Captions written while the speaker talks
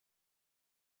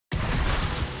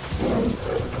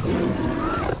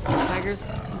The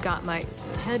tiger's got my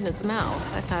head in its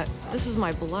mouth. I thought, this is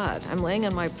my blood. I'm laying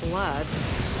in my blood.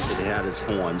 It had its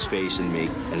horns facing me,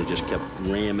 and it just kept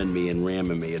ramming me and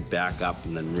ramming me. It'd back up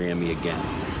and then ram me again.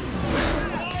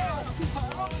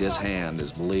 His hand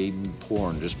is bleeding,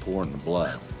 just pouring the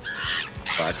blood.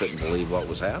 I couldn't believe what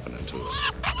was happening to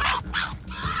us.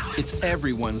 It's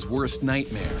everyone's worst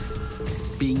nightmare,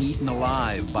 being eaten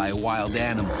alive by a wild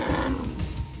animal.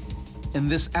 In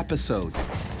this episode,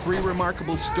 3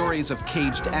 remarkable stories of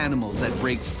caged animals that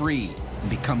break free and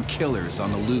become killers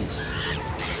on the loose.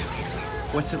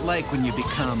 What's it like when you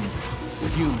become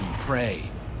human prey?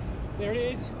 There it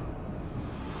is.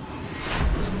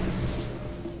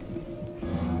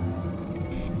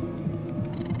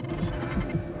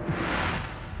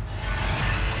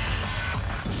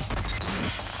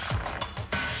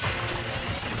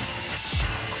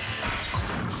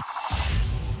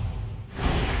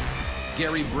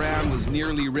 Gary Brown was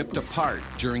nearly ripped apart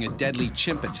during a deadly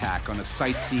chimp attack on a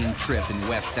sightseeing trip in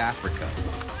West Africa.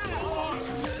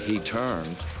 He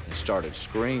turned and started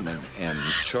screaming and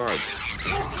charged.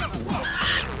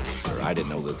 I didn't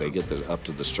know that they get up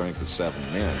to the strength of 7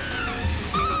 men.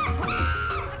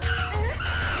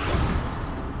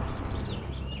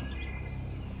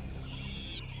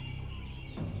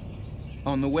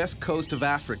 On the west coast of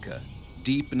Africa,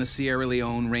 deep in the Sierra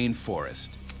Leone rainforest,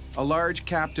 a large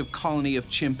captive colony of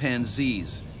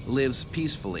chimpanzees lives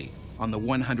peacefully on the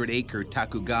 100-acre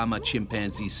Takugama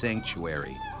Chimpanzee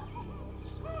Sanctuary.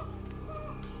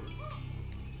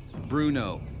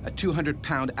 Bruno, a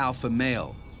 200-pound alpha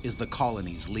male, is the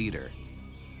colony's leader.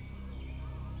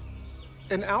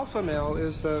 An alpha male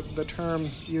is the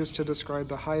term used to describe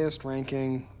the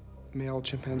highest-ranking male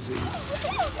chimpanzee.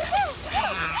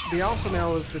 The alpha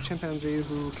male is the chimpanzee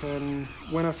who can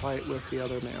win a fight with the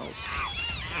other males.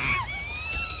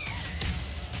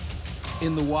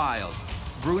 In the wild,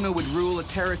 Bruno would rule a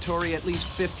territory at least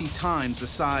 50 times the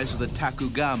size of the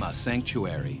Takugama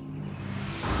Sanctuary.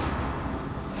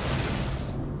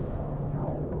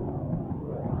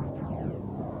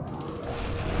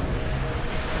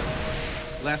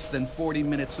 Less than 40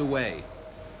 minutes away,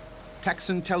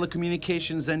 Texan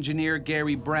telecommunications engineer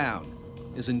Gary Brown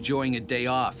is enjoying a day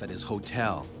off at his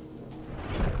hotel.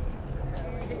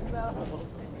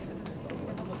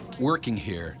 Working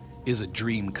here is a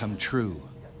dream come true.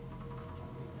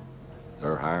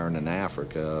 They're hiring in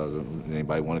Africa.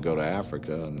 Anybody want to go to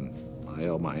Africa? And I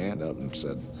held my hand up and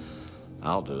said,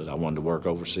 I'll do it. I wanted to work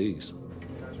overseas.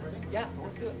 Yeah,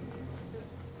 let's do it.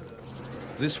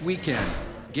 This weekend,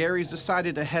 Gary's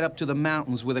decided to head up to the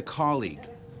mountains with a colleague,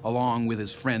 along with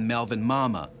his friend Melvin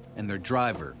Mama and their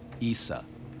driver, Issa.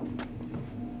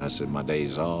 I said my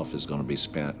days off is going to be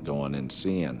spent going and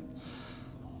seeing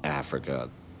Africa,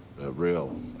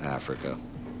 real Africa.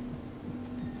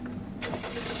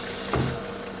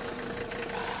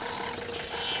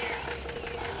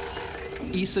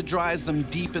 Issa drives them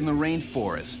deep in the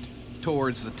rainforest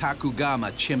towards the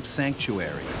Takugama Chimp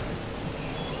Sanctuary.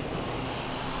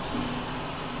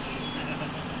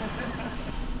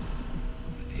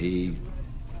 He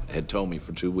had told me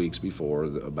for 2 weeks before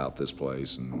about this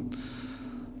place, and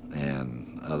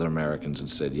other Americans had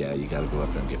said, yeah, you got to go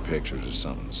up there and get pictures or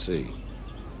something to see.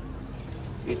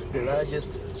 It's the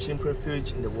largest chimp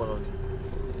refuge in the world.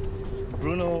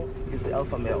 Bruno is the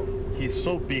alpha male. He's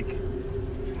so big.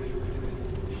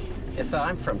 Yes,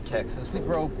 I'm from Texas. We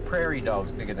grow prairie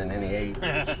dogs bigger than any ape.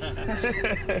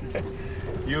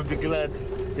 You'll be glad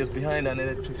he's behind an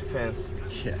electric fence.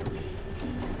 Yeah.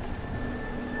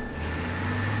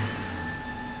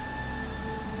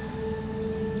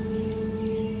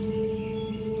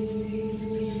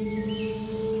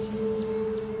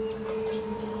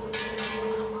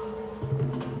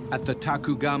 At the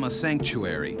Takugama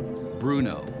Sanctuary,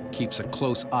 Bruno keeps a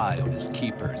close eye on his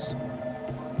keepers.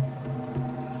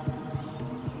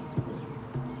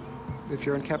 If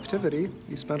you're in captivity,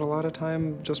 you spend a lot of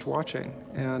time just watching,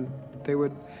 and they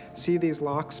would see these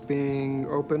locks being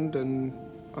opened and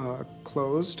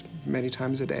closed many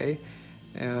times a day,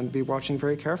 and be watching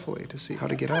very carefully to see how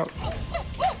to get out.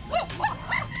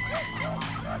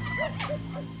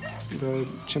 The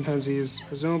chimpanzees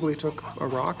presumably took a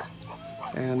rock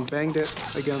and banged it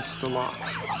against the lock.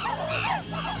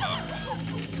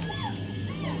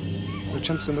 The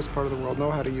chimps in this part of the world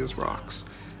know how to use rocks.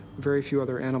 Very few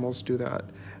other animals do that.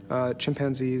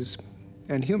 Chimpanzees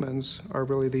and humans are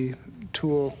really the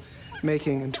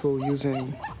tool-making and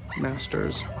tool-using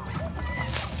masters.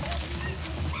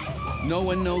 No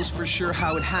one knows for sure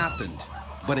how it happened,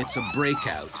 but it's a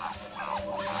breakout.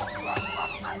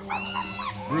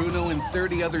 Bruno and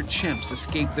 30 other chimps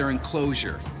escaped their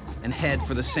enclosure and head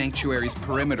for the sanctuary's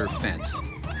perimeter fence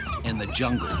and the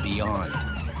jungle beyond.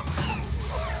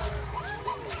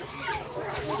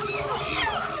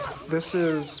 This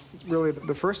is really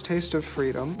the first taste of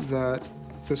freedom that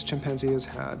this chimpanzee has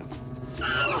had.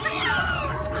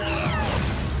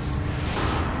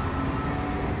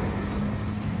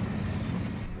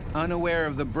 Unaware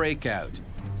of the breakout,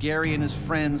 Gary and his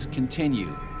friends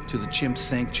continue to the chimp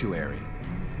sanctuary.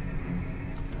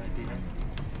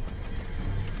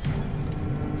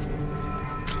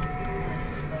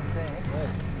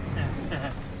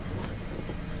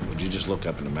 You just look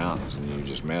up in the mountains and you're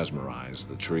just mesmerized.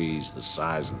 The trees, the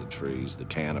size of the trees, the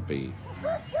canopy.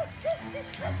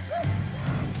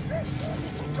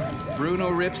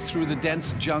 Bruno rips through the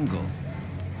dense jungle.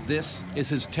 This is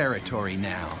his territory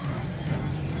now.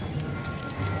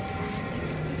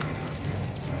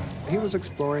 He was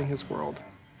exploring his world,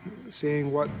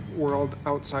 seeing what world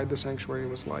outside the sanctuary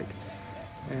was like,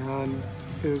 and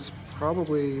is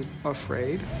probably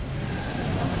afraid.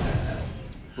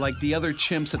 Like the other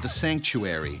chimps at the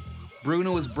sanctuary,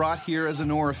 Bruno was brought here as an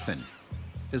orphan.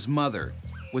 His mother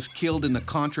was killed in the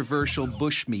controversial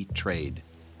bushmeat trade.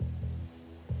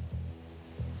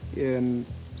 In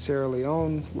Sierra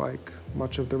Leone, like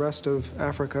much of the rest of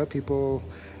Africa, people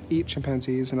eat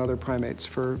chimpanzees and other primates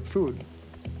for food.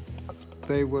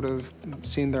 They would have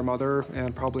seen their mother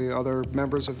and probably other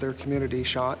members of their community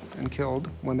shot and killed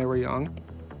when they were young.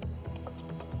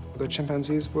 The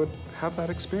chimpanzees would have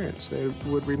that experience. They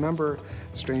would remember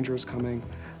strangers coming.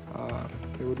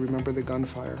 They would remember the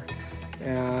gunfire.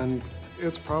 And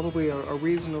it's probably a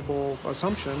reasonable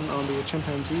assumption on the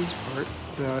chimpanzee's part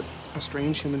that a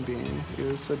strange human being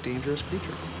is a dangerous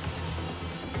creature.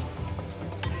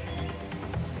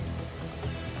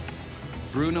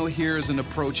 Bruno hears an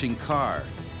approaching car.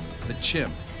 The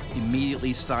chimp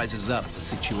immediately sizes up the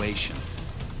situation.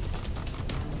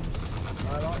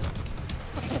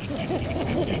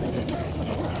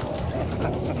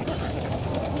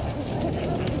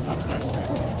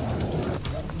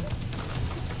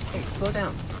 Hey, slow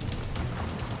down.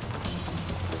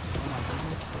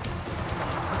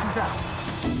 What is that?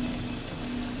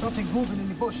 Something moving in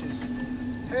the bushes.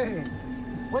 Hey,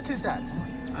 what is that?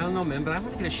 I don't know, man, but I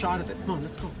want to get a shot of it. Come on,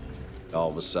 let's go. All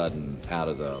of a sudden, out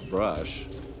of the brush,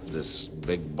 this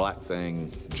big black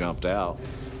thing jumped out.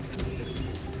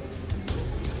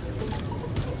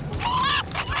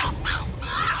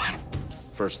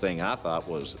 First thing I thought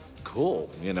was, cool,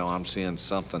 you know, I'm seeing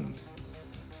something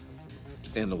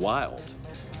in the wild.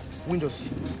 Windows.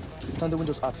 Turn the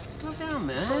windows up. Slow down,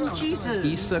 man. Jesus.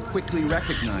 Issa quickly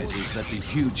recognizes that the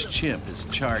huge chimp is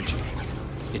charging.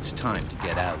 It's time to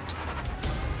get out.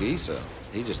 Issa,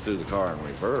 he just threw the car in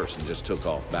reverse and just took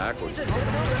off backwards.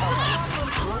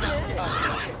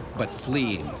 But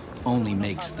fleeing only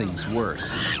makes things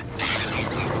worse. He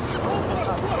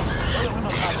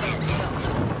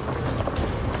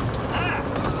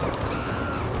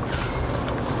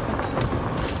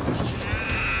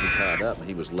caught up and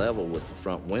he was level with the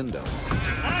front window.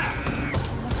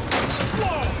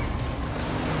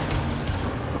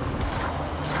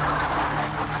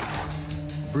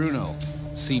 Bruno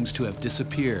seems to have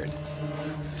disappeared.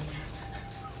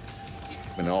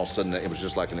 And all of a sudden, it was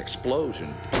just like an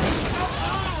explosion.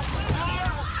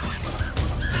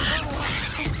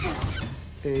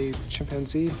 A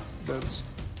chimpanzee that's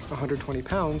 120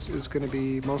 pounds is going to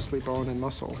be mostly bone and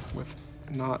muscle with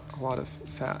not a lot of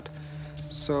fat.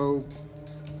 So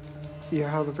you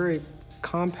have a very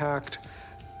compact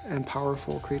and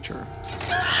powerful creature.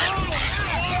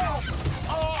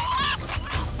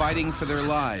 Fighting for their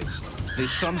lives, they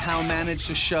somehow manage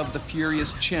to shove the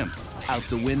furious chimp out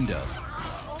the window.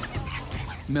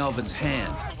 Melvin's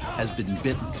hand has been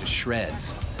bitten to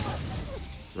shreds.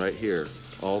 Right here,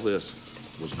 all this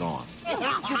was gone.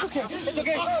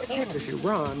 If you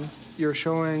run, you're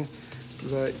showing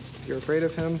that you're afraid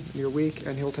of him, you're weak,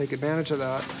 and he'll take advantage of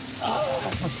that.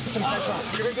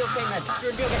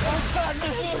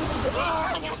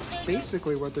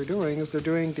 Basically, what they're doing is they're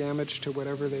doing damage to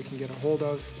whatever they can get a hold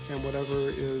of and whatever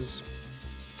is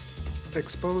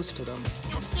exposed to them.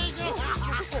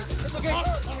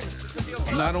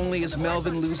 Not only is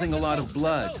Melvin losing a lot of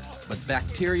blood, but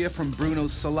bacteria from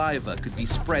Bruno's saliva could be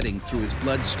spreading through his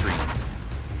bloodstream.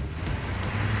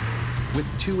 With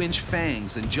 2-inch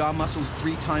fangs and jaw muscles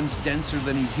 3 times denser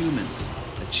than a human's,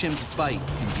 a chimp's bite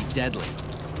can be deadly.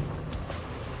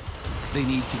 They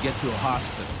need to get to a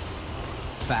hospital,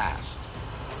 fast.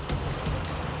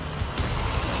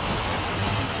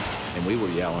 And we were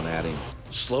yelling at him,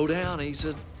 slow down. He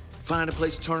said, find a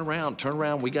place to turn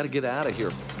around, we got to get out of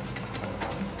here.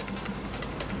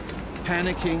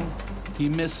 Panicking, He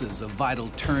misses a vital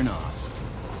turnoff.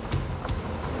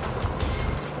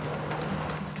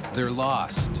 They're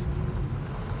lost.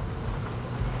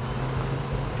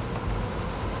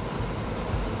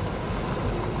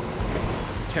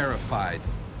 Terrified,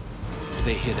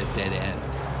 they hit a dead end.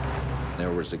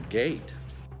 There was a gate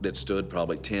that stood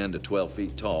probably 10 to 12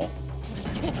 feet tall.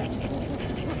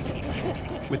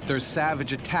 With their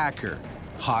savage attacker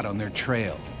hot on their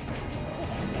trail.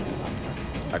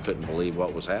 I couldn't believe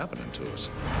what was happening to us.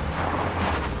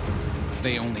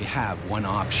 They only have one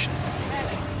option.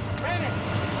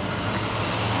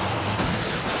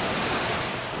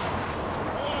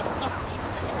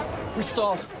 We're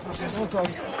stalled.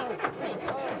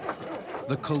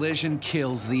 The collision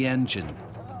kills the engine.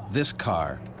 This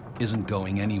car isn't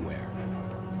going anywhere.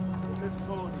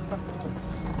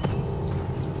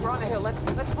 We're on the hill. Let's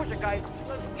push it, guys.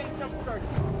 Let's get a jump start.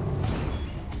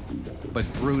 But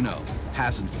Bruno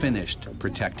hasn't finished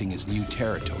protecting his new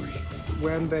territory.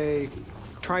 When they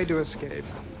tried to escape,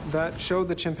 that showed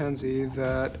the chimpanzee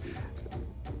that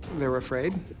they were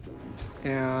afraid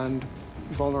and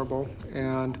vulnerable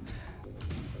and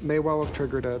may well have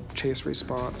triggered a chase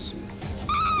response.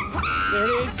 There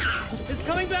it is. It's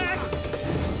coming back.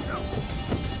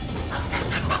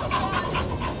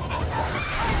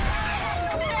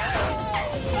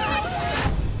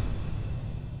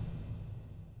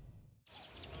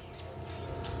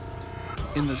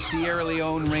 In the Sierra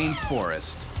Leone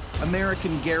rainforest,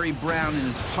 American Gary Brown and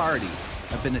his party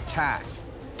have been attacked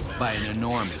by an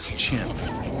enormous chimp.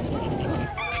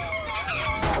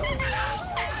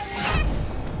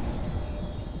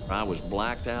 I was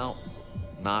blacked out,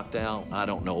 knocked out, I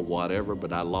don't know whatever,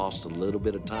 but I lost a little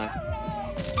bit of time.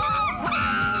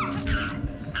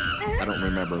 I don't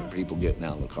remember people getting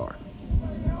out of the car.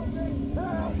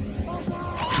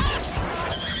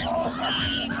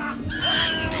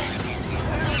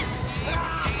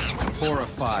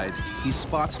 Horrified, he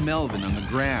spots Melvin on the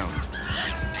ground.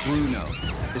 Bruno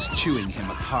is chewing him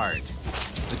apart.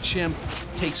 The chimp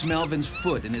takes Melvin's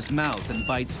foot in his mouth and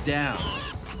bites down.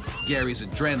 Gary's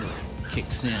adrenaline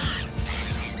kicks in.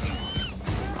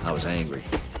 I was angry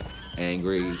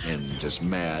and just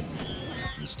mad.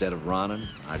 Instead of running,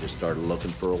 I just started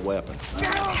looking for a weapon.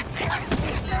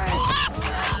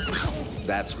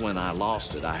 That's when I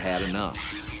lost it. I had enough.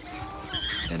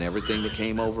 And everything that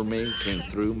came over me, came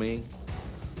through me.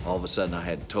 All of a sudden, I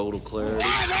had total clarity.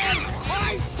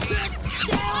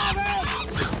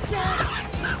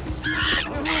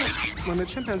 When the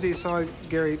chimpanzee saw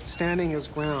Gary standing his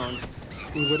ground,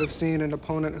 he would have seen an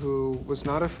opponent who was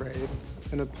not afraid,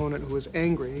 an opponent who was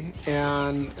angry,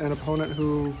 and an opponent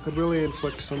who could really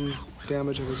inflict some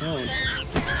damage of his own.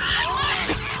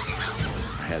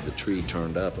 I had the tree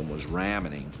turned up and was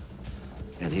ramming him.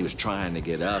 And he was trying to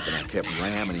get up, and I kept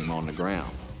ramming him on the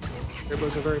ground. It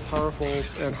was a very powerful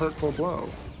and hurtful blow,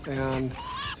 and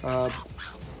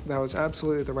that was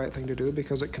absolutely the right thing to do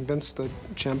because it convinced the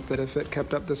chimp that if it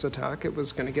kept up this attack, it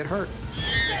was going to get hurt.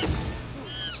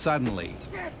 Suddenly,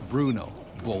 Bruno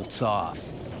bolts off.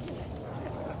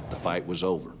 The fight was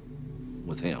over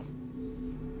with him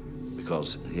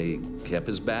because he kept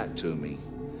his back to me.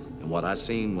 And what I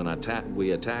seen when we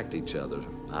attacked each other,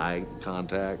 eye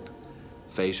contact,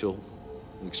 facial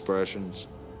expressions,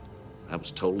 that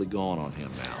was totally gone on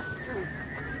him now.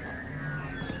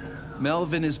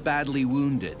 Melvin is badly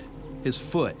wounded. His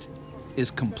foot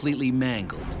is completely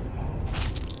mangled.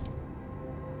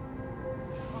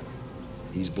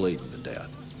 He's bleeding to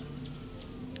death.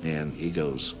 And he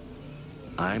goes,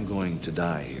 "I'm going to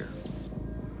die here."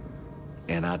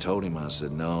 And I told him, I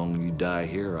said, "No, you die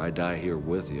here, I die here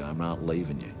with you. I'm not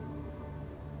leaving you."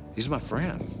 He's my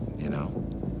friend, you know.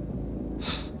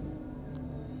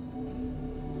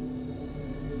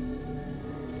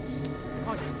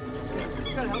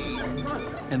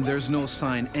 And there's no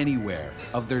sign anywhere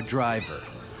of their driver.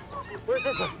 Where's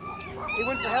this one? He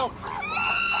went for help.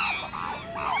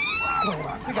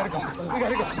 We gotta go. We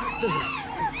gotta go.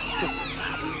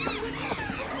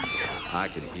 I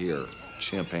could hear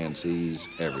chimpanzees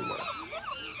everywhere.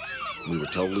 We were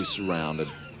totally surrounded.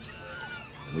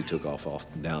 We took off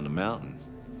down the mountain.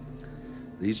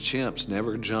 These chimps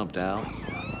never jumped out.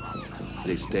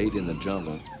 They stayed in the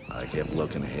jungle. I kept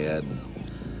looking ahead.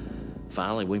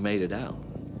 Finally, we made it out.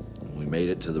 We made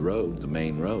it to the road, the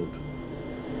main road.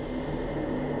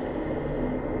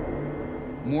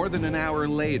 More than an hour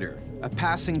later, a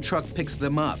passing truck picks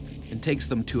them up and takes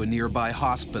them to a nearby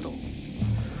hospital.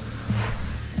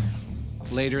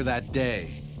 Later that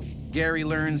day, Gary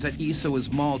learns that Issa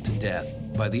was mauled to death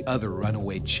by the other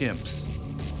runaway chimps.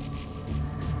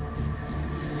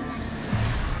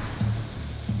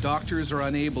 Doctors are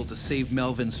unable to save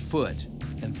Melvin's foot,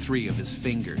 and 3 of his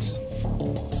fingers.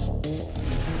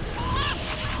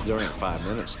 There ain't 5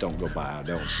 minutes don't go by I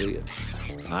don't see it.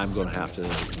 I'm gonna have to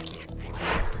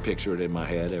picture it in my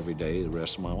head every day the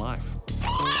rest of my life.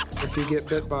 If you get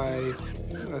bit by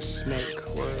a snake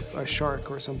or a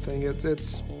shark or something,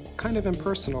 it's kind of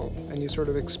impersonal and you sort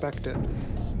of expect it.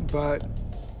 But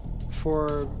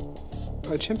for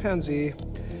a chimpanzee,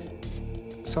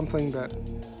 something that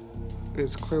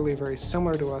is clearly very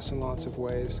similar to us in lots of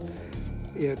ways,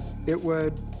 it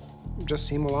would just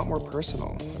seem a lot more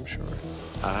personal, I'm sure.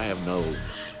 I have no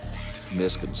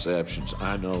misconceptions.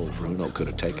 I know Bruno could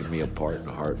have taken me apart in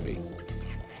a heartbeat.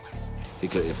 He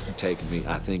could have taken me,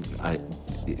 I think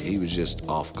he was just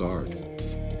off guard.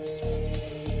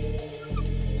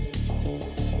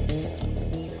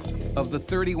 Of the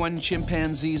 31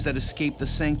 chimpanzees that escaped the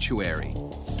sanctuary,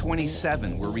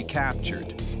 27 were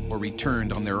recaptured or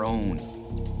returned on their own.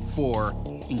 4,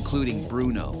 including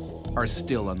Bruno, are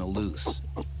still on the loose.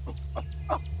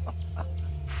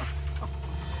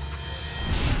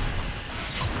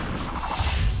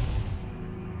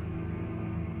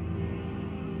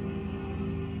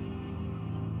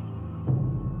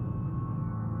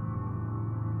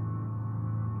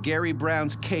 Gary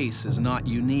Brown's case is not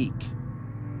unique.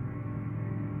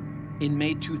 In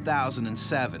May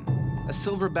 2007, a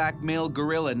silverback male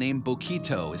gorilla named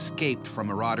Boquito escaped from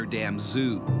a Rotterdam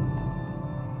zoo.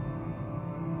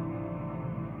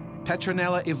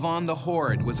 Petronella Yvonne the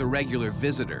Horde was a regular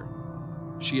visitor.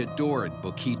 She adored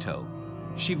Boquito.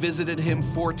 She visited him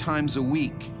 4 times a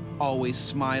week, always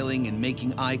smiling and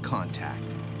making eye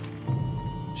contact.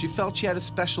 She felt she had a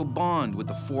special bond with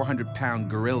the 400-pound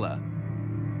gorilla.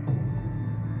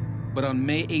 But on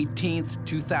May 18th,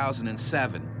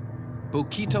 2007,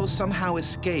 Boquito somehow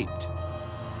escaped.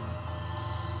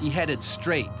 He headed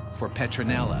straight for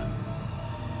Petronella.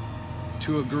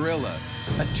 To a gorilla,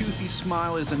 a toothy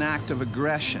smile is an act of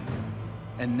aggression,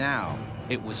 and now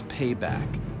it was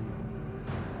payback.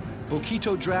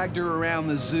 Boquito dragged her around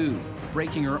the zoo,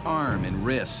 breaking her arm and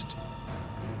wrist.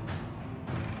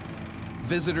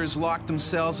 Visitors locked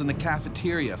themselves in the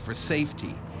cafeteria for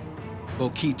safety.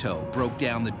 Boquito broke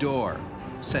down the door,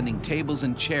 sending tables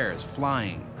and chairs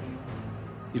flying.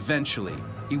 Eventually,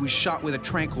 he was shot with a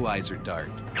tranquilizer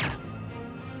dart.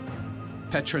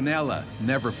 Petronella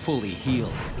never fully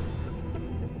healed.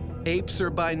 Apes are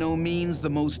by no means the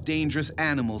most dangerous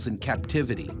animals in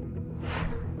captivity.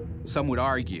 Some would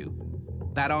argue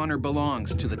that honor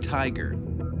belongs to the tiger.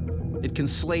 It can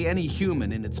slay any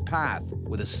human in its path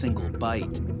with a single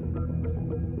bite.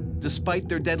 Despite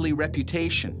their deadly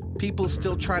reputation, people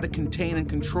still try to contain and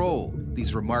control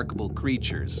these remarkable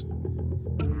creatures.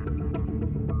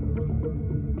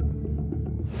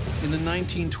 In the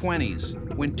 1920s,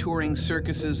 when touring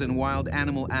circuses and wild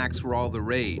animal acts were all the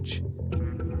rage,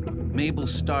 Mabel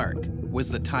Stark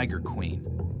was the Tiger Queen.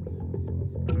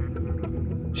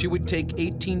 She would take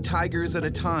 18 tigers at a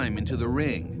time into the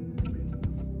ring.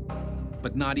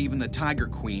 But not even the Tiger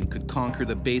Queen could conquer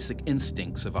the basic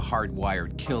instincts of a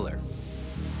hardwired killer.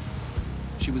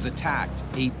 She was attacked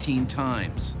 18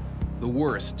 times. The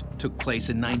worst took place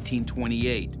in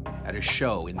 1928 at a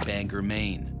show in Bangor,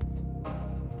 Maine.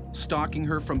 Stalking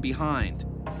her from behind,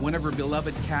 one of her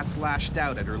beloved cats lashed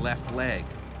out at her left leg,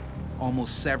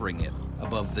 almost severing it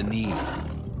above the knee.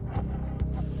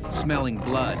 Smelling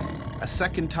blood, a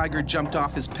second tiger jumped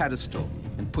off his pedestal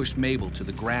and pushed Mabel to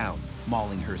the ground,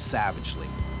 mauling her savagely.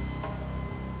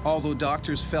 Although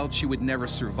doctors felt she would never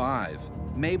survive,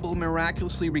 Mabel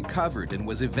miraculously recovered and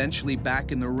was eventually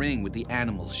back in the ring with the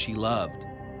animals she loved.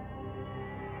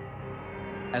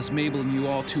 As Mabel knew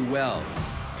all too well,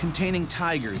 containing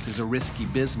tigers is a risky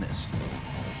business.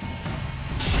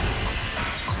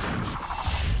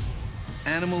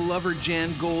 Animal lover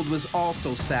Jan Gold was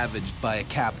also savaged by a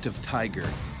captive tiger.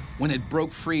 When it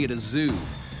broke free at a zoo,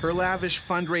 her lavish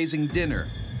fundraising dinner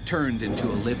turned into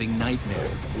a living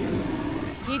nightmare.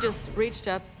 He just reached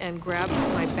up and grabbed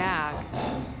my bag.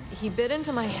 He bit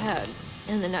into my head,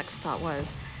 and the next thought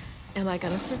was, am I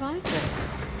gonna survive this?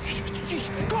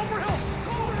 Go for help!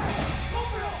 Go for help! Go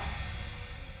for help!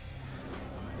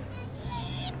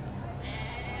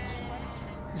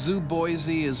 Zoo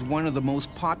Boise is one of the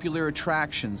most popular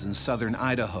attractions in southern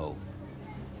Idaho.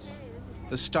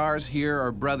 The stars here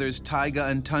are brothers Taiga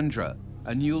and Tundra,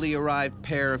 a newly arrived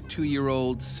pair of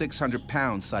 2-year-old,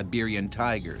 600-pound Siberian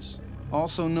tigers.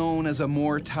 Also known as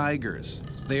Amur tigers,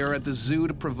 they are at the zoo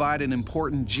to provide an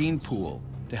important gene pool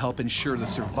to help ensure the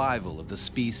survival of the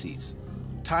species.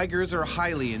 Tigers are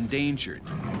highly endangered.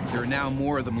 There are now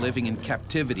more of them living in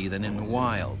captivity than in the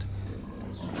wild.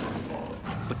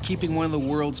 But keeping one of the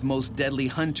world's most deadly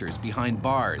hunters behind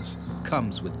bars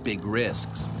comes with big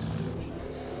risks.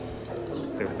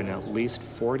 There have been at least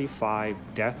 45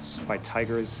 deaths by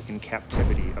tigers in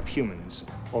captivity of humans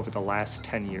over the last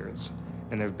 10 years.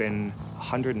 And there have been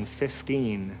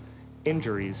 115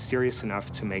 injuries serious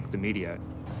enough to make the media.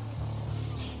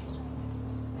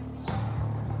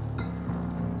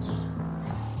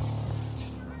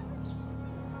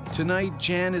 Tonight,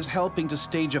 Jan is helping to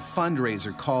stage a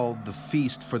fundraiser called the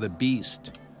Feast for the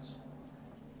Beast,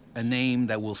 a name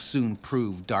that will soon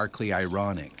prove darkly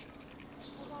ironic.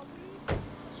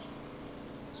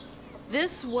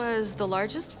 This was the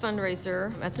largest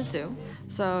fundraiser at the zoo.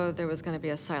 So there was going to be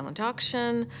a silent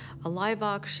auction, a live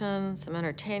auction, some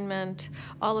entertainment.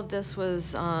 All of this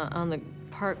was on the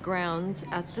park grounds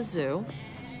at the zoo.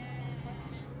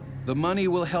 The money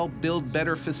will help build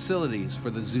better facilities for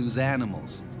the zoo's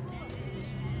animals.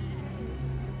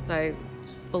 I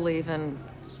believe in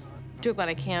doing what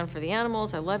I can for the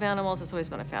animals. I love animals. It's always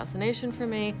been a fascination for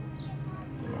me.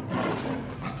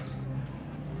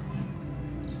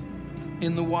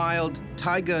 In the wild,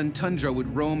 taiga and tundra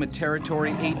would roam a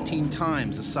territory 18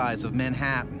 times the size of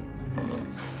Manhattan.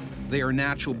 They are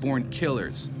natural-born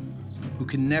killers who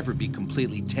can never be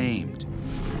completely tamed.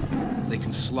 They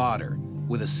can slaughter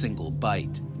with a single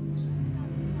bite.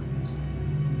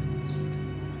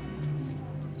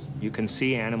 You can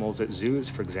see animals at zoos,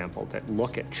 for example, that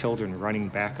look at children running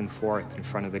back and forth in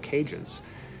front of the cages.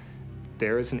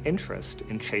 There is an interest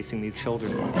in chasing these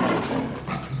children.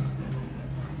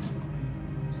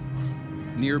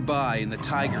 Nearby in the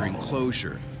tiger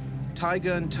enclosure,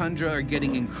 taiga and tundra are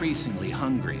getting increasingly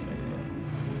hungry.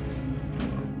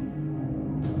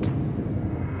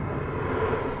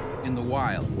 In the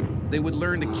wild, they would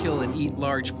learn to kill and eat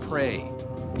large prey,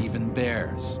 even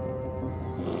bears.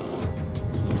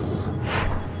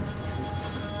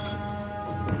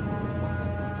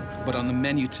 But on the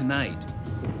menu tonight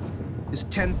is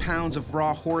 10 pounds of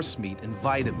raw horse meat and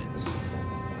vitamins.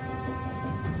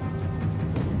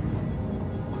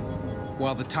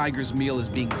 While the tiger's meal is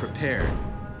being prepared,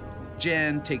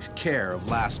 Jan takes care of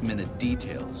last-minute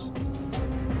details.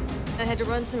 I had to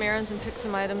run some errands and pick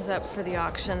some items up for the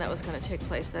auction that was going to take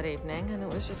place that evening, and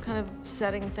it was just kind of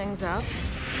setting things up.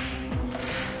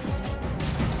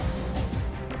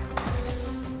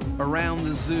 Around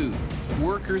the zoo,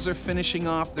 workers are finishing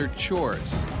off their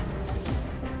chores.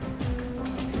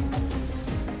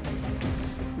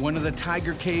 One of the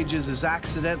tiger cages is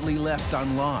accidentally left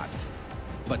unlocked,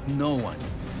 but no one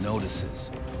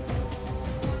notices.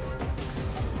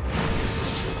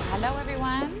 Hello,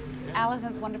 everyone. Allison,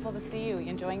 it's wonderful to see you.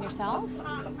 You enjoying yourself?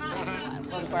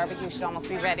 Excellent. Well, the barbecue should almost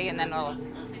be ready, and then it'll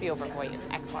be over for you.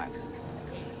 Excellent.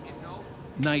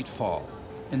 Nightfall,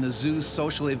 and the zoo's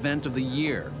social event of the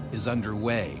year is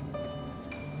underway.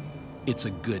 It's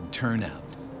a good turnout.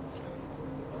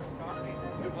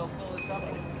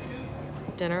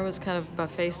 Dinner was kind of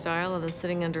buffet style, and then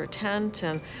sitting under a tent,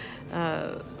 and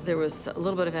there was a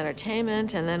little bit of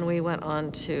entertainment, and then we went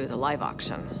on to the live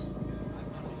auction.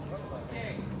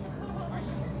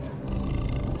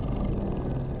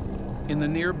 In the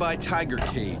nearby tiger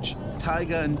cage,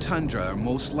 taiga and tundra are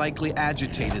most likely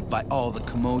agitated by all the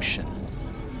commotion.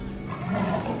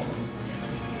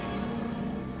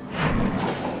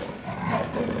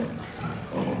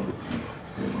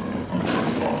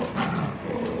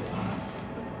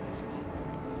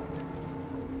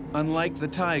 Unlike the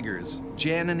tigers,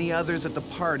 Jan and the others at the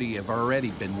party have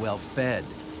already been well fed.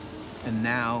 And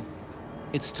now,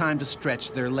 it's time to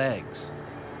stretch their legs.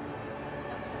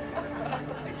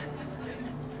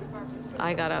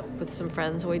 I got up with some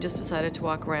friends, and we just decided to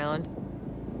walk around.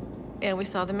 And we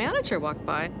saw the manager walk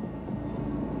by.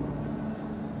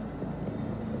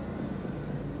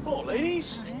 Hello,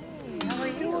 ladies. Hey, how are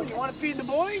you? You want to feed the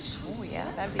boys? Oh,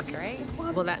 yeah, that'd be great.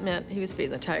 Well, that meant he was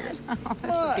feeding the tigers. Oh,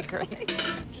 that would be great.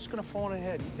 I'm just going to phone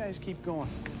ahead. You guys keep going.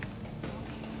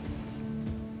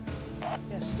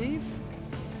 Yeah, Steve?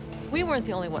 We weren't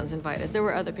the only ones invited. There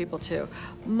were other people, too.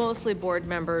 Mostly board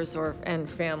members and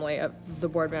family of the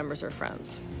board members or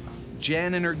friends.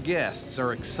 Jan and her guests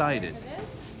are excited.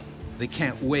 They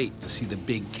can't wait to see the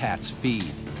big cats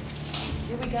feed.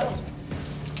 Here we go.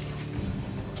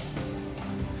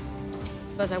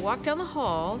 As I walked down the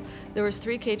hall, there was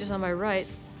 3 cages on my right.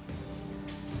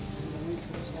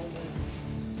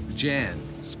 Jan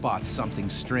spots something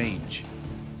strange.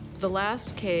 The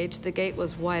last cage, the gate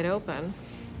was wide open,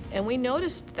 and we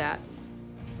noticed that.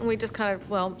 And we just kind of,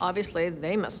 well, obviously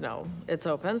they must know it's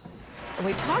open. And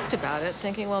we talked about it,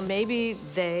 thinking, well, maybe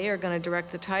they are going to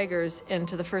direct the tigers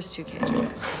into the first 2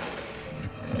 cages.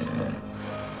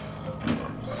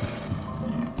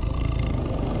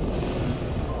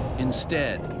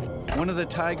 instead. One of the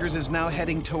tigers is now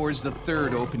heading towards the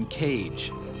third open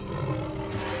cage.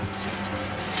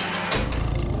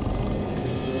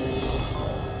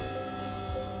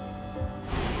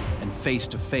 And face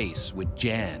to face with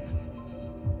Jan.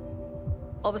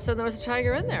 All of a sudden, there was a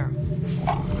tiger in there.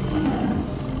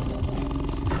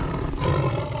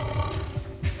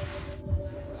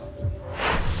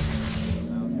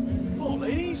 Hello,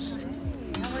 ladies.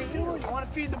 How are you doing? You want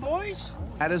to feed the boys?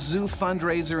 At a zoo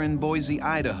fundraiser in Boise,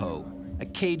 Idaho, a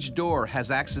cage door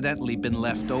has accidentally been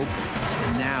left open.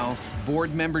 And now,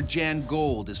 board member Jan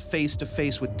Gold is face to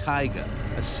face with Taiga,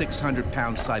 a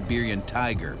 600-pound Siberian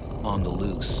tiger on the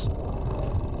loose.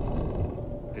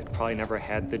 It probably never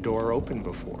had the door open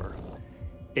before.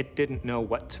 It didn't know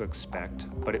what to expect,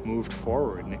 but it moved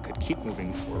forward, and it could keep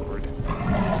moving forward.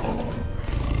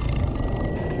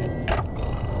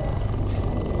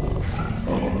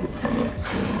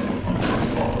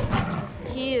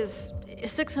 He is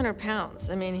 600 pounds.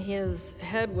 I mean, his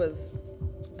head was,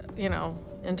 you know,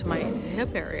 into my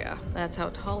hip area. That's how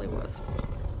tall he was.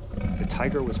 The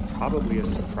tiger was probably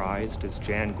as surprised as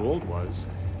Jan Gould was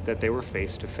that they were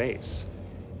face to face.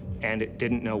 And it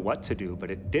didn't know what to do,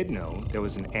 but it did know there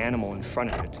was an animal in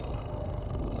front of it.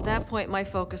 At that point, my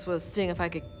focus was seeing if I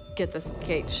could get this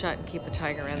gate shut and keep the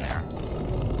tiger in there.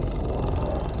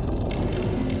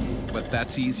 But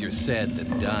that's easier said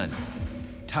than done.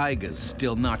 Taiga's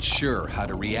still not sure how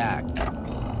to react.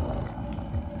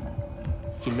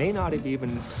 He may not have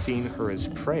even seen her as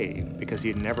prey because he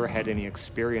had never had any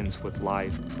experience with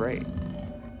live prey.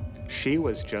 She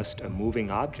was just a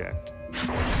moving object.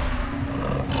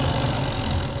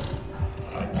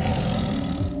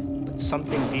 But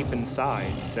something deep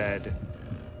inside said,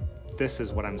 this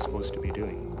is what I'm supposed to be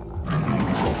doing.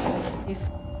 He's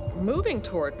moving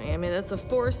toward me. I mean, it's a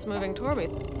force moving toward me.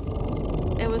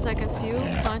 It was like a few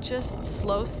conscious,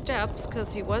 slow steps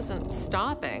because he wasn't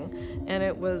stopping, and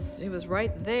he was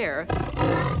right there.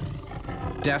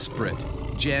 Desperate,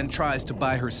 Jan tries to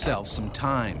buy herself some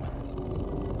time.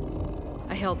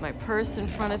 I held my purse in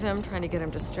front of him, trying to get him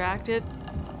distracted.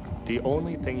 The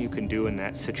only thing you can do in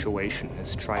that situation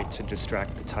is try to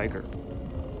distract the tiger.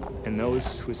 And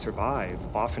those who survive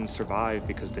often survive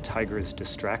because the tiger is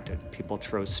distracted. People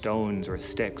throw stones or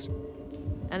sticks.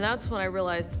 And that's when I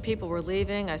realized the people were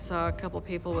leaving. I saw a couple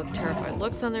people with terrified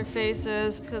looks on their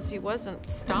faces because he wasn't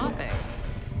stopping.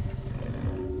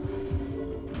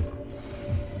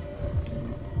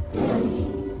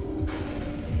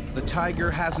 The tiger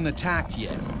hasn't attacked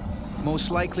yet,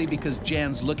 most likely because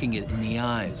Jan's looking it in the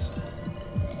eyes.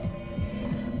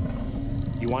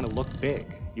 You want to look big.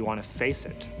 You want to face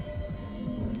it.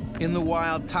 In the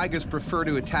wild, tigers prefer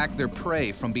to attack their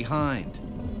prey from behind.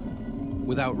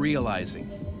 Without realizing,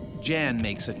 Jan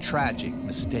makes a tragic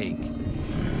mistake.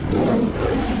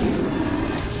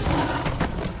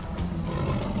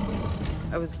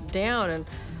 I was down, and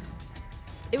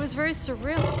it was very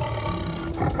surreal.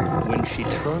 When she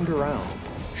turned around,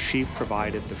 she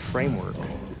provided the framework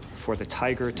for the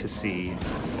tiger to see,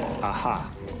 aha,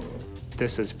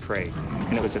 this is prey.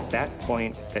 And it was at that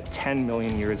point that 10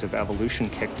 million years of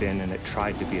evolution kicked in and it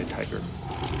tried to be a tiger.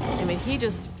 I mean, he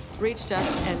just reached up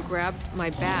and grabbed my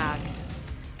back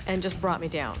and just brought me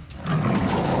down.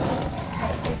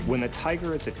 When a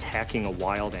tiger is attacking a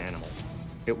wild animal,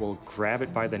 it will grab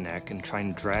it by the neck and try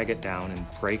and drag it down and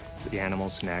break the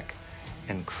animal's neck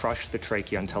and crush the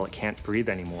trachea until it can't breathe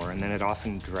anymore, and then it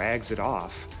often drags it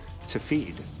off to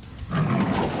feed.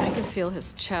 I can feel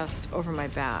his chest over my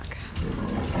back.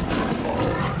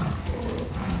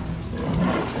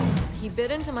 He bit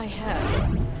into my head,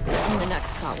 and the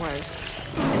next thought was,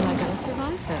 am I gonna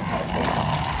survive this?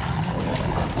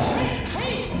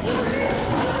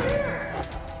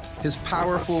 His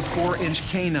powerful 4-inch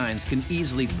canines can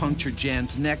easily puncture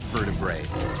Jan's neck vertebrae,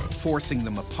 forcing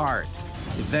them apart,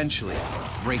 eventually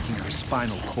breaking her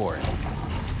spinal cord.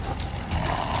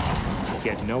 He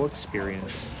had no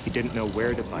experience. He didn't know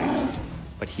where to bite,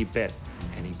 but he bit,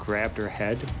 and he grabbed her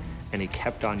head, and he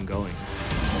kept on going.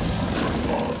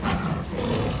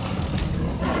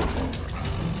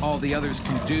 All the others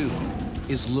can do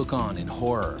is look on in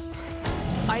horror.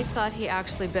 I thought he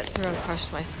actually bit through and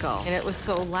crushed my skull, and it was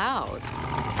so loud.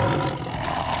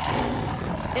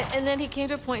 And then he came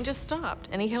to a point and just stopped,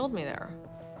 and he held me there.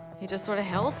 He just sort of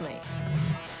held me.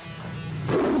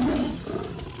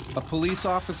 A police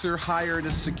officer hired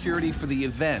as security for the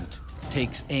event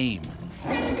takes aim.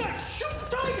 You guys, shoot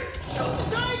the tiger! Shoot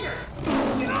the tiger!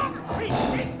 Get over!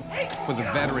 Hey! For the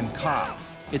veteran cop,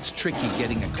 it's tricky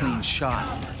getting a clean shot.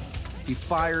 He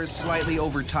fires slightly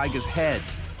over Taiga's head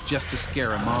just to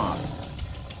scare him off.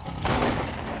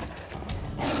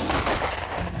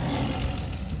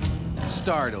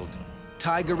 Startled,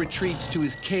 Tiger retreats to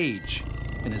his cage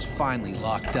and is finally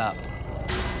locked up.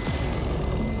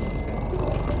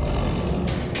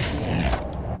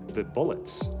 The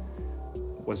bullets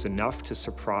was enough to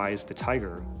surprise the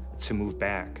tiger to move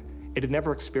back. It had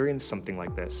never experienced something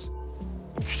like this.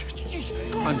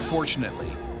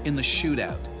 Unfortunately, in the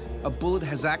shootout, a bullet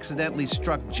has accidentally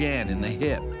struck Jan in the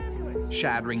hip,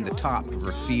 shattering the top of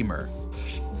her femur.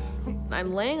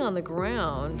 I'm laying on the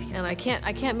ground, and I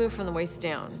can't move from the waist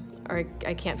down, or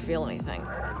I can't feel anything.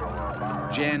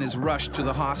 Jan is rushed to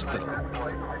the hospital.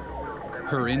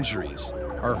 Her injuries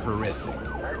are horrific.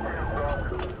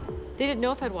 They didn't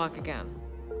know if I'd walk again.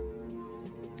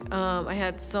 I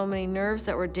had so many nerves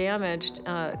that were damaged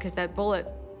because that bullet,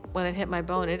 when it hit my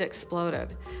bone, it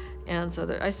exploded. And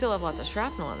so I still have lots of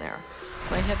shrapnel in there.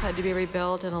 My hip had to be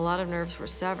rebuilt and a lot of nerves were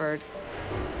severed.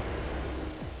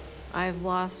 I've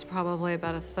lost probably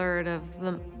about 1/3 of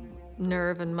the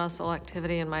nerve and muscle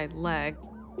activity in my leg.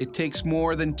 It takes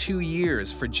more than 2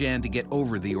 years for Jan to get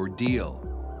over the ordeal,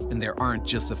 and there aren't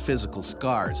just the physical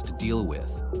scars to deal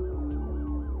with.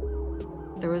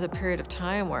 There was a period of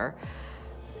time where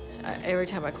every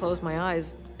time I closed my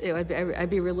eyes, I'd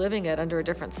be reliving it under a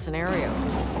different scenario.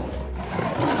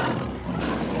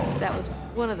 That was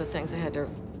one of the things I had to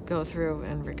go through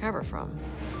and recover from.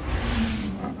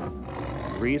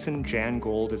 The reason Jan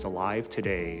Gold is alive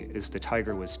today is the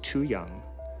tiger was too young,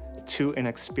 too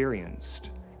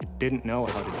inexperienced. It didn't know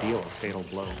how to deal a fatal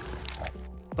blow.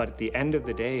 But at the end of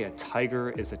the day, a tiger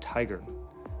is a tiger,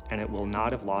 and it will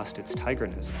not have lost its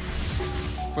tigerness.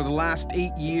 For the last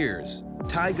 8 years,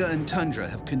 Taiga and Tundra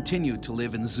have continued to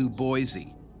live in Zoo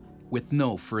Boise with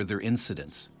no further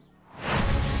incidents.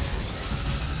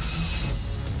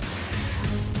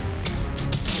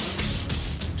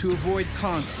 To avoid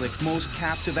conflict, most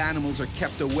captive animals are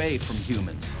kept away from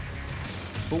humans.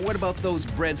 But what about those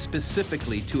bred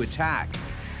specifically to attack,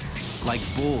 like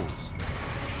bulls?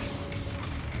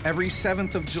 Every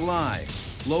 7th of July,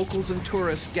 locals and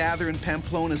tourists gather in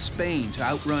Pamplona, Spain to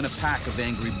outrun a pack of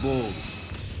angry bulls.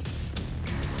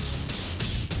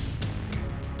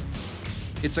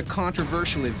 It's a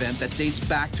controversial event that dates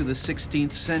back to the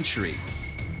 16th century.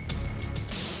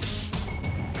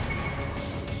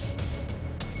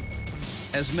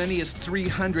 As many as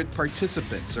 300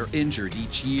 participants are injured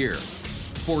each year.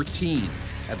 14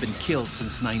 have been killed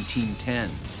since 1910.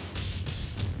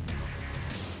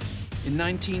 In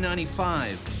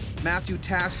 1995, Matthew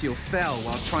Tassio fell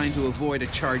while trying to avoid a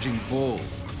charging bull.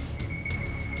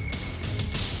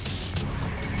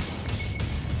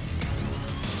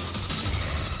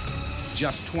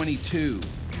 Just 22,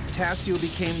 Tassio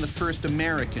became the first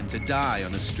American to die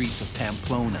on the streets of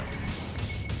Pamplona.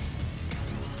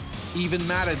 Even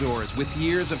matadors with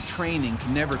years of training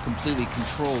can never completely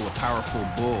control a powerful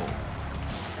bull.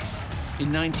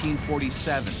 In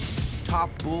 1947, top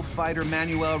bullfighter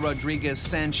Manuel Rodriguez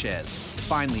Sanchez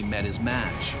finally met his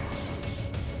match.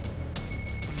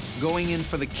 Going in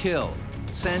for the kill,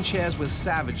 Sanchez was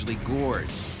savagely gored,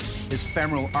 his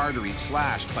femoral artery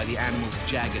slashed by the animal's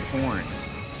jagged horns.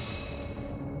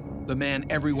 The man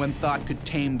everyone thought could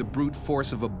tame the brute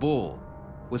force of a bull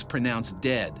was pronounced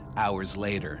dead hours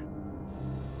later.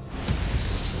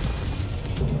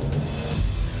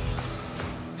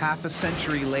 Half a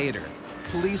century later,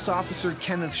 police officer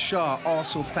Kenneth Shaw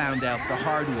also found out the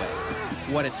hard way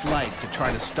what it's like to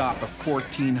try to stop a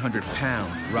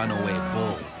 1,400-pound runaway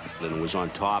bull. And it was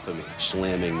on top of me,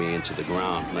 slamming me into the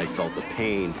ground, and I felt the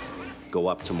pain go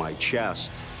up to my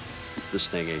chest. This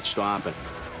thing ain't stopping.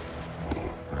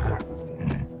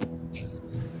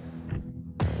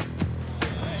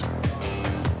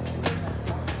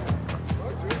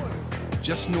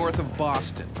 Just north of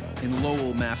Boston, in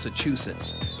Lowell,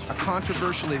 Massachusetts, a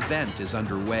controversial event is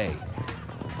underway,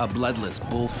 a bloodless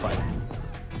bullfight.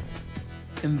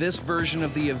 In this version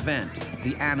of the event,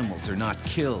 the animals are not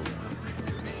killed.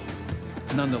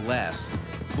 Nonetheless,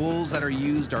 bulls that are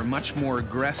used are much more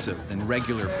aggressive than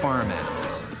regular farm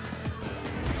animals.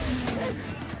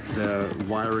 They're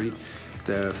wiry,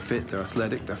 they're fit, they're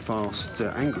athletic, they're fast,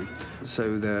 they're angry.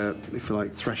 So their, if you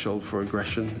like, threshold for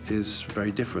aggression is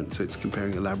very different. So it's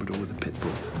comparing a Labrador with a pit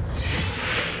bull.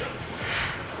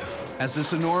 As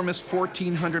this enormous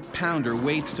 1,400-pounder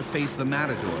waits to face the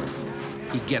matador,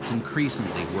 he gets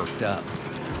increasingly worked up.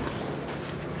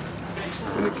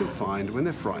 When they're confined, when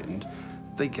they're frightened,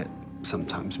 they get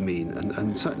sometimes mean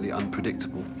and certainly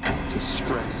unpredictable. So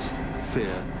stress,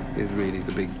 fear is really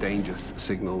the big danger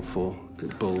signal for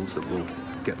bulls that will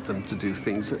get them to do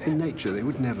things that in nature they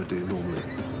would never do normally.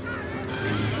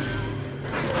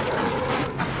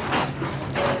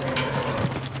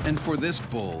 And for this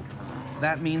bull,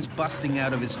 that means busting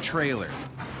out of his trailer,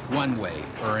 one way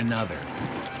or another.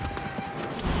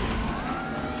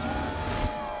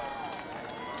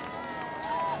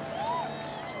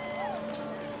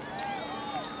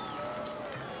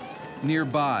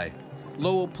 Nearby,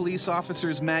 Lowell police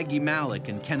officers Maggie Malik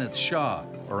and Kenneth Shaw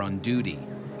are on duty.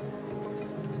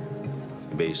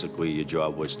 Basically, your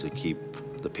job was to keep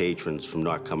the patrons from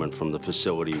not coming from the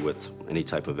facility with any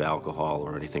type of alcohol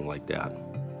or anything like that.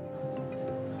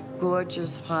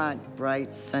 Gorgeous, hot,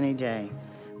 bright, sunny day.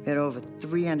 We had over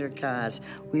 300 cars.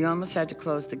 We almost had to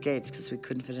close the gates because we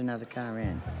couldn't fit another car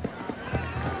in.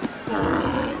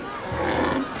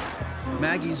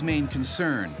 Maggie's main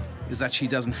concern is that she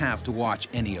doesn't have to watch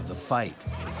any of the fight.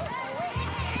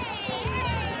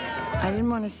 I didn't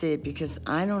want to see it because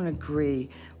I don't agree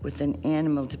with an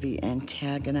animal to be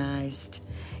antagonized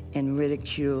and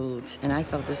ridiculed, and I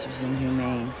felt this was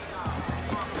inhumane.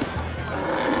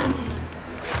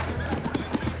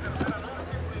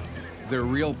 Their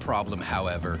real problem,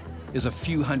 however, is a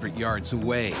few hundred yards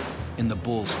away in the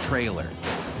bull's trailer.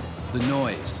 The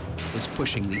noise is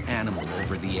pushing the animal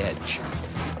over the edge.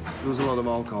 There was a lot of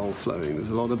alcohol flowing. There's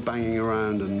a lot of banging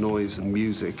around and noise and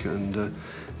music, and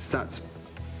that's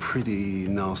pretty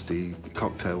nasty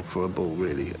cocktail for a bull,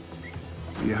 really.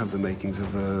 You have the makings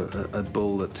of a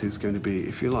bull that is going to be,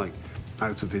 if you like,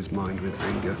 out of his mind with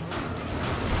anger.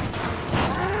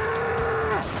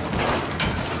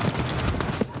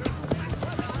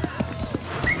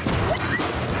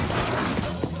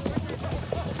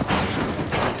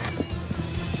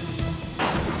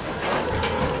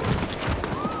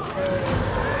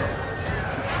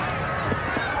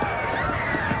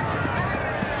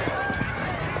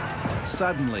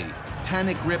 Suddenly,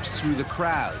 panic rips through the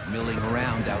crowd milling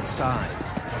around outside.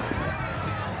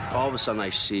 All of a sudden, I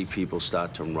see people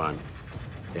start to run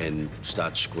and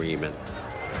start screaming.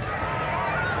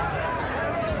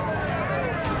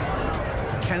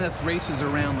 Kenneth races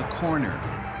around the corner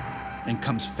and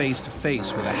comes face to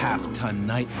face with a half-ton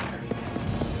nightmare.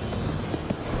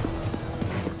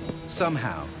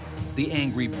 Somehow, the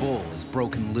angry bull is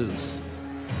broken loose.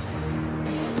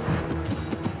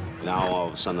 Now, all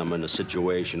of a sudden, I'm in a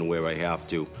situation where I have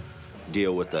to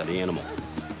deal with that animal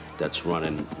that's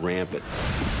running rampant.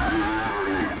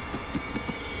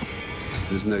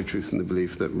 There's no truth in the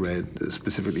belief that red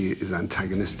specifically is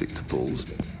antagonistic to bulls.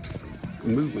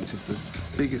 Movement is the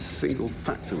biggest single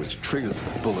factor which triggers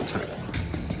a bull attack.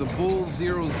 The bull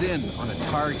zeroes in on a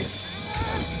target.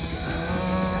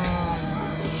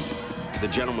 The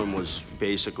gentleman was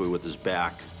basically with his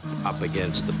back up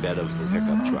against the bed of the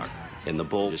pickup truck, and the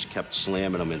bull just kept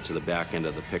slamming him into the back end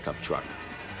of the pickup truck.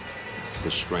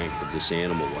 The strength of this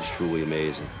animal was truly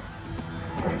amazing.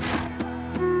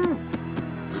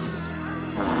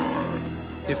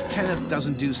 If Kenneth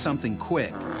doesn't do something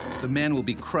quick, the man will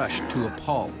be crushed to a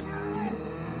pulp.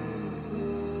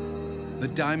 The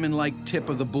diamond-like tip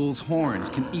of the bull's horns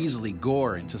can easily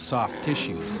gore into soft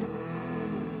tissues.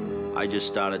 I just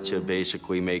started to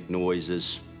basically make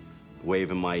noises,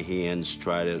 waving my hands,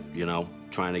 trying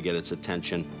to get its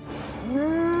attention.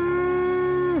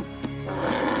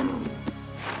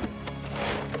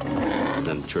 And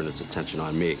then turn its attention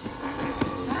on me.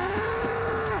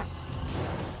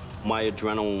 My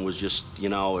adrenaline was just,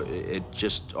 it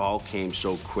just all came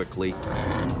so quickly.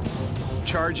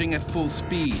 Charging at full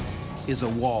speed is a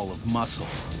wall of muscle.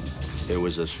 It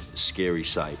was a scary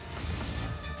sight.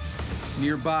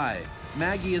 Nearby,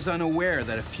 Maggie is unaware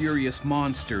that a furious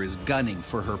monster is gunning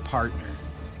for her partner.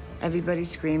 Everybody's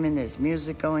screaming, there's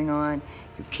music going on.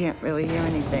 You can't really hear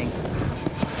anything.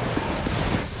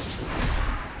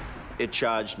 It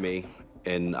charged me,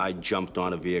 and I jumped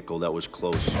on a vehicle that was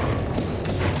close.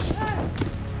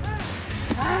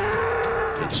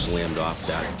 It slammed off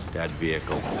that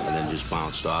vehicle and then just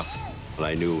bounced off. But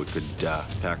I knew it could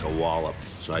pack a wallop,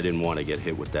 so I didn't want to get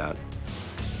hit with that.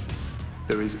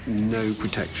 There is no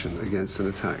protection against an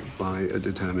attack by a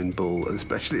determined bull, and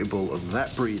especially a bull of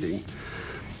that breeding,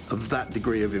 of that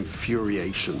degree of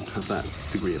infuriation, of that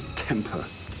degree of temper.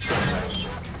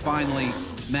 Finally,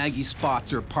 Maggie spots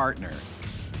her partner.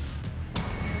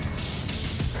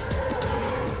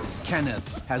 Kenneth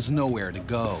has nowhere to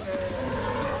go.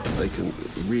 They can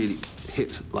really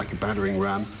hit like a battering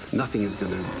ram. Nothing is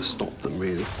going to stop them,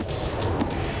 really.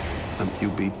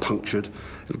 You'll be punctured.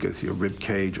 It'll go through your rib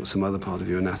cage or some other part of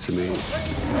your anatomy.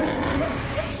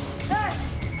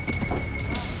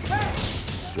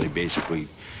 They basically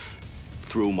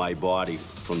threw my body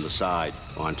from the side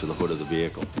onto the hood of the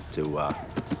vehicle to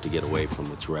to get away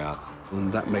from its wrath.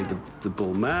 And that made the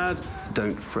bull mad.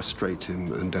 Don't frustrate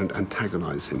him and don't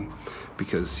antagonize him,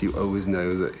 because you always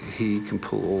know that he can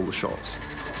pull all the shots.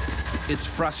 It's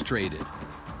frustrated.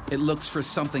 It looks for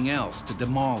something else to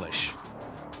demolish.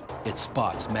 It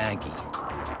spots Maggie.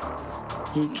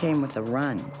 He came with a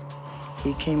run.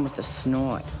 He came with a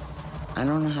snort. I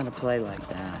don't know how to play like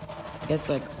that. It's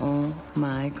like, oh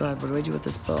my God, what do I do with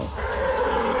this bull?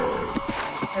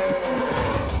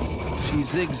 She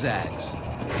zigzags,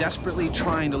 desperately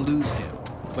trying to lose him,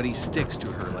 but he sticks to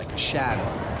her like a shadow.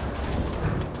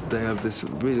 They have this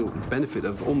real benefit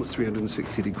of almost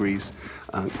 360 degrees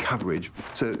coverage,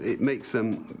 so it makes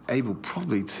them able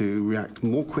probably to react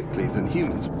more quickly than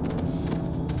humans.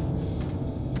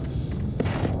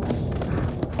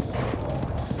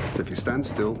 So if you stand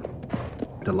still,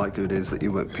 the likelihood is that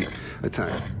you won't be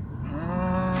attacked.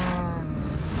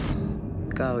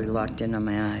 Golly, locked in on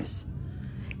my eyes.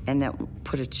 And that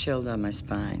put a chill down my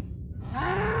spine.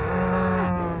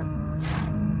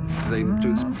 They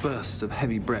do this burst of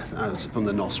heavy breath out from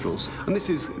the nostrils. And this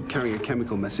is carrying a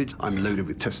chemical message. I'm loaded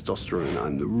with testosterone.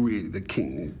 I'm really the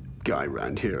king guy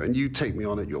around here, and you take me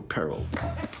on at your peril.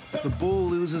 The bull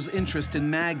loses interest in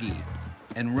Maggie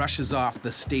and rushes off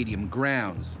the stadium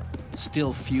grounds,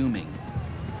 still fuming.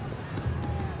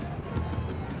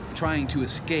 Trying to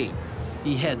escape,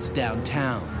 he heads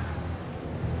downtown.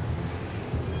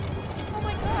 Oh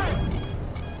my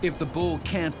God! If the bull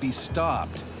can't be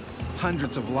stopped,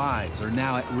 hundreds of lives are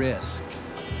now at risk.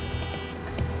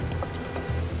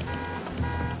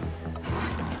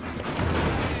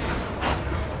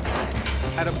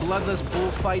 At a bloodless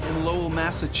bullfight in Lowell,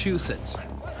 Massachusetts,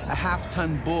 a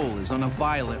half-ton bull is on a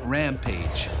violent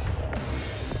rampage.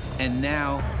 And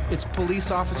now, it's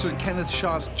police officer Kenneth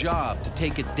Shaw's job to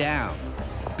take it down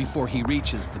before he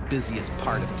reaches the busiest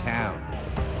part of town.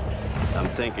 I'm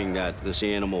thinking that this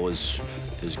animal is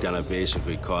gonna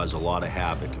basically cause a lot of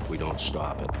havoc if we don't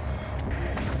stop it.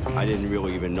 I didn't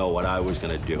really even know what I was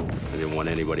gonna do. I didn't want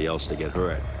anybody else to get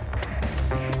hurt.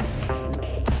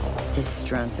 His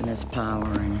strength and his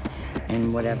power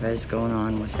and whatever is going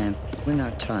on with him. We're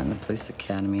not taught in the police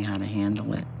academy how to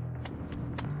handle it.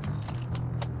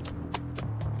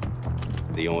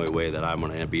 The only way that I'm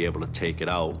gonna be able to take it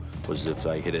out was if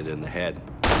I hit it in the head.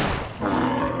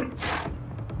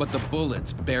 But the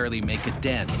bullets barely make a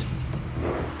dent.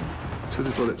 So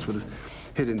the bullets would have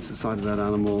hit into the side of that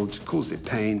animal, caused it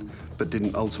pain, but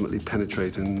didn't ultimately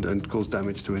penetrate and cause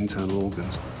damage to internal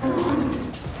organs.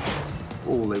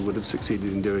 All they would have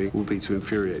succeeded in doing would be to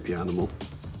infuriate the animal.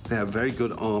 They have very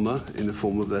good armor in the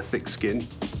form of their thick skin.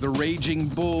 The raging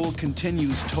bull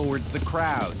continues towards the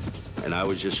crowd. And I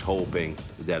was just hoping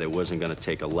that it wasn't gonna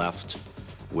take a left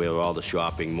where all the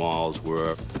shopping malls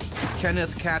were.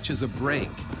 Kenneth catches a break.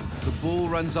 The bull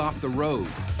runs off the road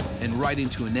and right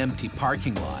into an empty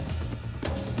parking lot.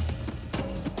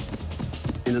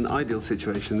 In an ideal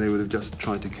situation, they would have just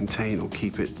tried to contain or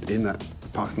keep it in that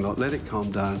parking lot, let it calm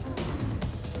down.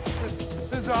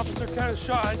 This is Officer Kenneth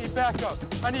Shaw. I need backup.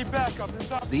 I need backup.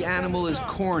 The animal is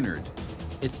cornered.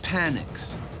 It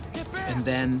panics. And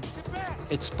then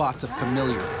it spots a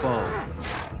familiar foe.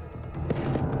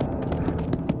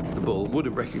 The bull would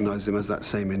have recognized him as that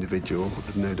same individual,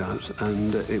 no doubt,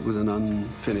 and it was an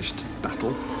unfinished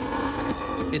battle.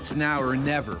 It's now or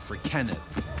never for Kenneth.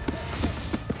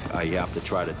 I have to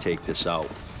try to take this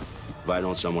out. If I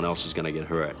don't, someone else is gonna get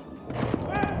hurt.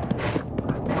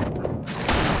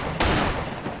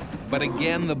 But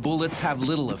again, the bullets have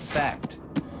little effect.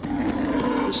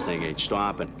 This thing ain't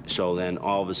stopping. So then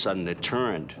all of a sudden it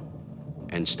turned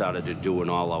and started to do an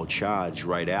all-out charge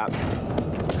right at me.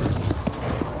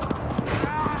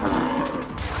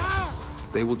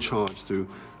 They will charge through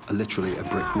literally a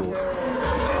brick wall.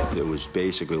 It was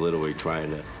basically literally trying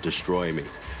to destroy me.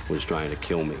 It was trying to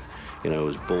kill me. You know, it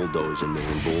was bulldozing me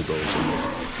and bulldozing me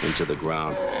into the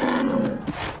ground.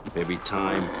 Every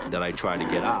time that I tried to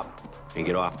get up and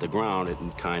get off the ground, it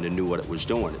kind of knew what it was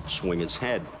doing. It'd swing its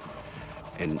head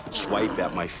and swipe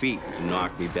at my feet and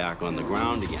knock me back on the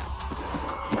ground again.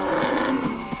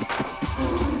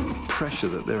 Pressure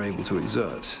that they're able to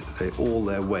exert, all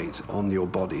their weight on your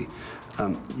body,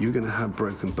 you're going to have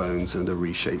broken bones and a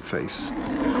reshaped face.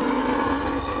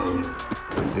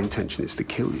 And the intention is to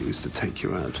kill you, is to take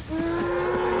you out.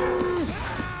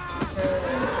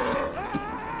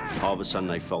 All of a sudden,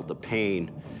 I felt the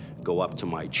pain go up to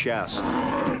my chest.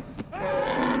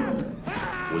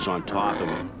 It was on top of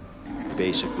me,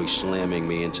 basically slamming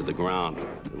me into the ground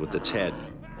with its head,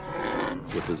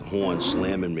 with the horn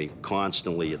slamming me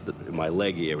constantly at my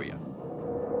leg area.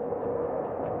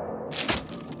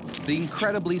 The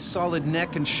incredibly solid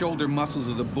neck and shoulder muscles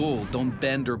of the bull don't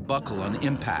bend or buckle on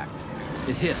impact.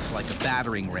 It hits like a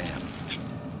battering ram.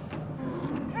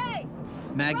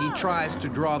 Maggie tries to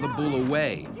draw the bull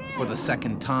away for the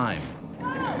second time.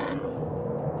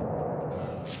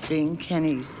 Seeing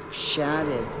Kenny's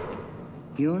shattered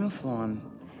uniform,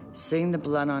 seeing the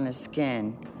blood on his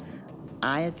skin,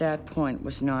 I at that point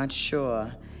was not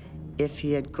sure if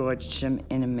he had gorged him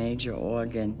in a major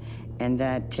organ, and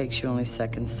that takes you only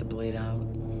seconds to bleed out.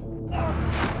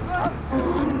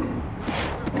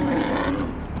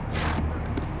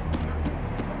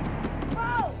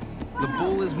 The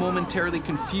bull is momentarily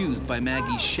confused by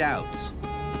Maggie's shouts,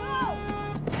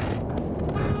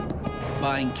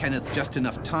 buying Kenneth just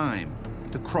enough time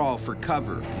to crawl for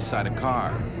cover beside a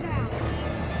car.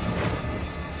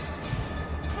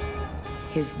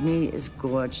 His knee is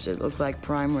gorged. It looked like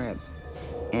prime rib.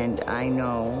 And I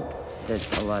know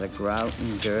that a lot of grout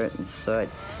and dirt and soot,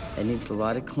 it needs a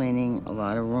lot of cleaning, a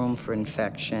lot of room for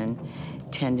infection,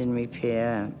 tendon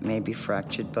repair, maybe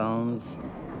fractured bones.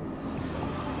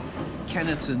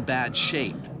 Kenneth's in bad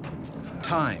shape.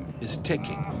 Time is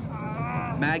ticking.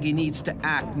 Maggie needs to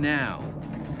act now.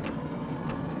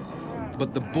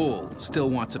 But the bull still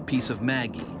wants a piece of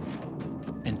Maggie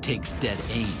and takes dead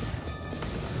aim.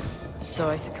 So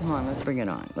I said, come on, let's bring it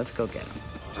on. Let's go get him.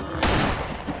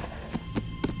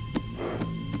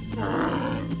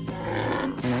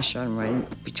 And I shot him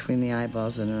right between the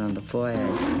eyeballs and on the forehead.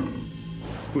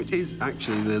 Which is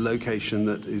actually the location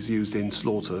that is used in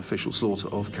slaughter, official slaughter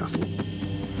of cattle.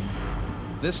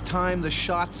 This time, the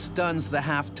shot stuns the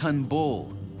half-ton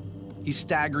bull. He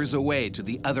staggers away to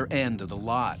the other end of the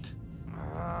lot.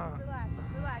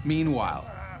 Meanwhile,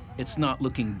 it's not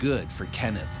looking good for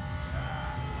Kenneth.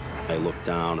 I looked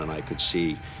down and I could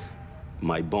see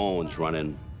my bones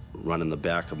running the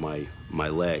back of my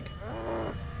leg.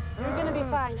 You're gonna be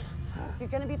fine. You're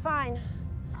gonna be fine.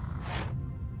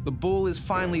 The bull is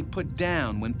finally put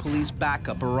down when police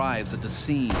backup arrives at the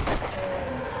scene.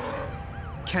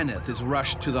 Kenneth is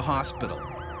rushed to the hospital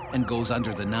and goes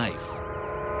under the knife.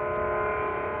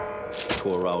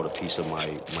 Tore out a piece of my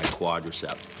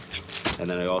quadricep. And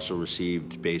then I also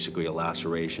received basically a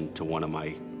laceration to one of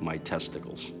my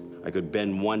testicles. I could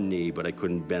bend one knee, but I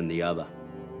couldn't bend the other.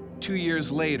 2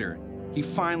 years later, he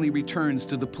finally returns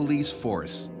to the police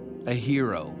force, a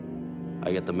hero.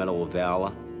 I get the Medal of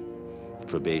Valor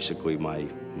for basically my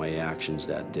actions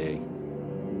that day.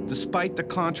 Despite the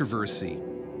controversy,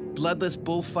 bloodless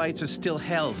bullfights are still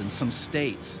held in some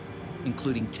states,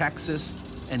 including Texas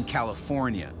and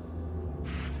California.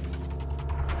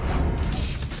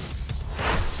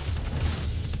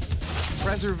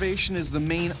 Preservation is the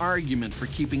main argument for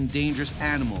keeping dangerous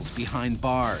animals behind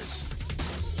bars.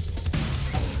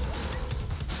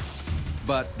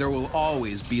 But there will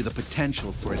always be the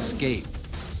potential for escape.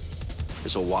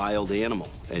 It's a wild animal,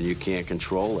 and you can't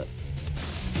control it.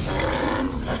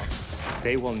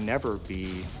 They will never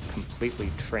be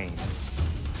completely trained.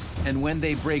 And when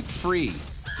they break free,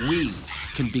 we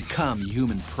can become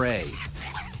human prey.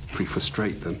 If we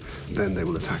frustrate them, then they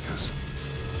will attack us.